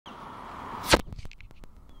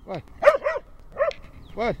What?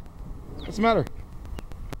 What? What's the matter?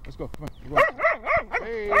 Let's go. Come on.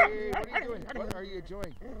 Hey, what are you doing? What are you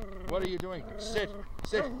doing? What are you doing? Sit.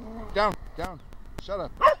 Sit. Down. Down. Shut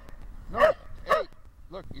up. No. Hey.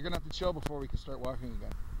 Look, you're going to have to chill before we can start walking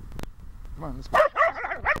again. Come on, let's go.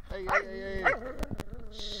 Hey, hey, hey, hey.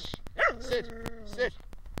 Shh. Sit. Sit.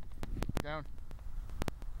 Down.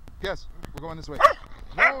 Yes, we're going this way.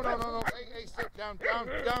 No, no, no, no. Hey, hey, sit. Down, down,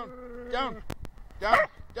 down, down, down,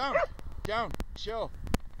 down, down. Chill.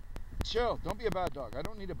 Chill. Don't be a bad dog. I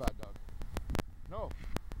don't need a bad dog. No.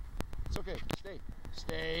 It's okay. Stay.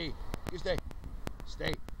 Stay. You stay.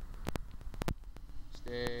 Stay.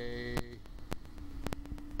 Stay.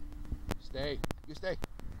 Stay. You stay.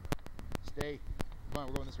 Stay. Come on,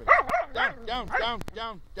 we're going this way. Down, down, down,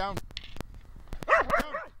 down, down.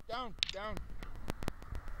 Down, down, down.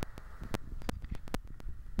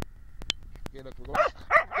 Okay, look, we're going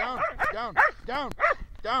down, down, down,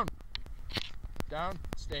 down, down.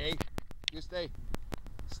 Stay. You stay.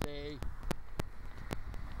 Stay.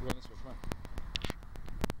 We're going this way. Come on.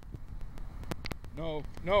 No,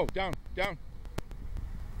 no, down, down.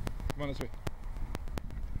 Come on this way.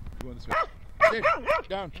 We're going this way. Stay.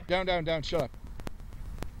 Down, down, down, down. Shut up.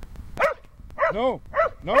 No,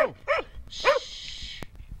 no. Shh.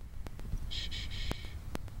 Shh.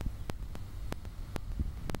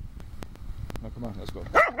 No, come on, let's go.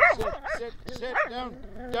 Sit, sit, sit, down,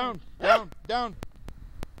 down, down, down.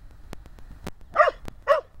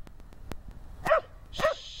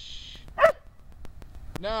 Shh.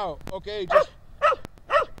 Now, okay, just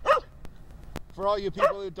for all you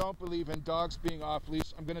people who don't believe in dogs being off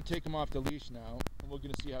leash, I'm going to take him off the leash now, and we're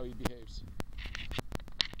going to see how he behaves.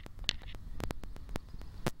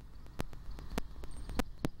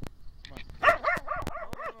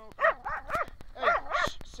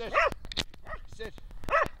 Sit. Sit.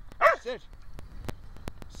 Sit.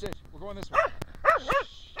 Sit. We're going this way.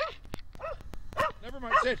 Shh. Never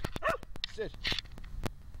mind. Sit. Sit.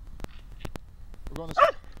 We're going this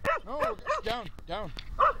way. No, down. Down.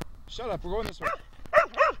 Shut up. We're going this way.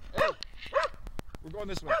 Hey. We're going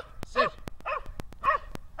this way. Sit.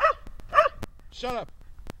 Shut up.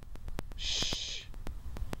 Shh.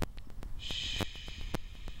 Shh.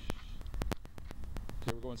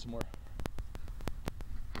 Okay, we're going some more.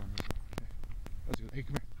 Hey,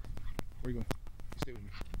 come here. Where are you going? Stay with me.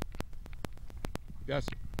 Yes.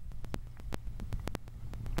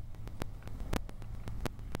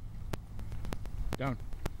 Down.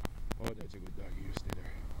 Oh, that's a good dog. You stay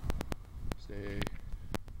there. Stay.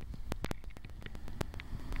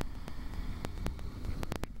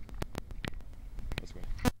 Let's go.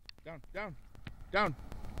 Down, down, down.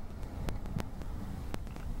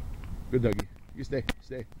 Good doggy. You stay,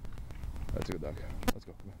 stay. That's a good dog. Let's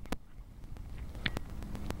go. Come on.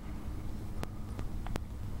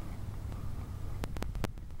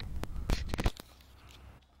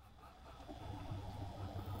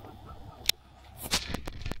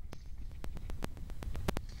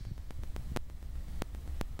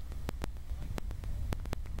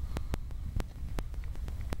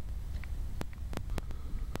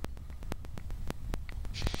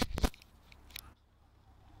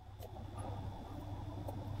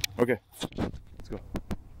 Okay, let's go.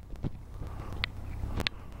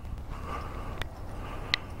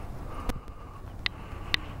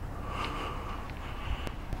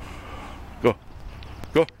 Go.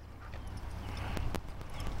 Go.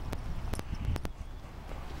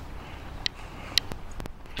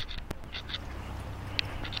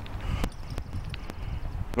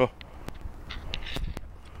 Go.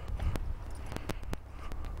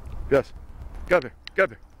 Yes. Get there. Get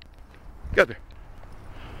there. Get there.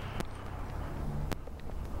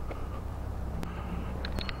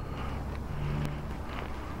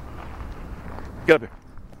 Get up here.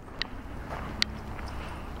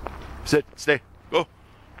 Sit. Stay. Go.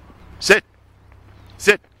 Sit.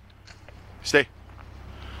 Sit. Stay.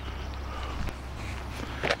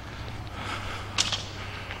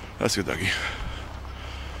 That's a good doggy.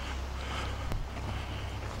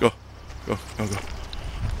 Go. Go. Go. Go.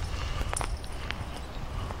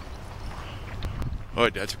 Oh,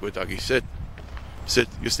 that's a good doggy. Sit. Sit.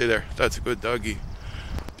 You stay there. That's a good doggy.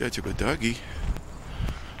 That's a good doggy.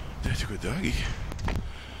 That's a good doggy.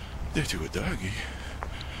 That's a good doggy.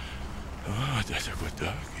 Oh, that's a good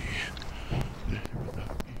doggy. That's a good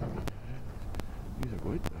doggy. He's a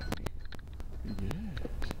good doggy. Yes.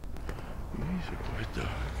 He's a good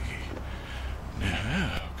doggy.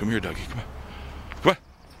 Now, come here, doggy. Come on. Come on.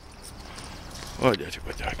 Oh, that's a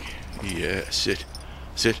good doggy. Yeah, sit.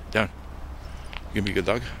 Sit down. You gonna be a good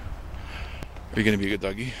dog? Are you gonna be a good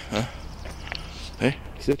doggy? Huh? Hey,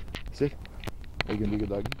 sit. Sit. Are you gonna be a good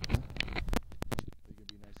doggy? Huh? Are you gonna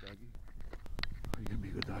be a nice doggy? Are you gonna be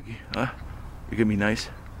a good doggy? Huh? Are you gonna be nice?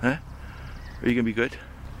 Huh? Are you gonna be good?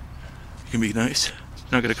 You gonna be nice?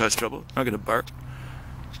 Not gonna cause trouble? Not gonna bark?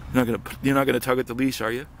 You're not gonna tug at the leash,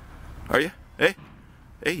 are you? Are you? Hey?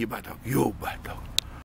 Hey, you bad dog. You bad dog.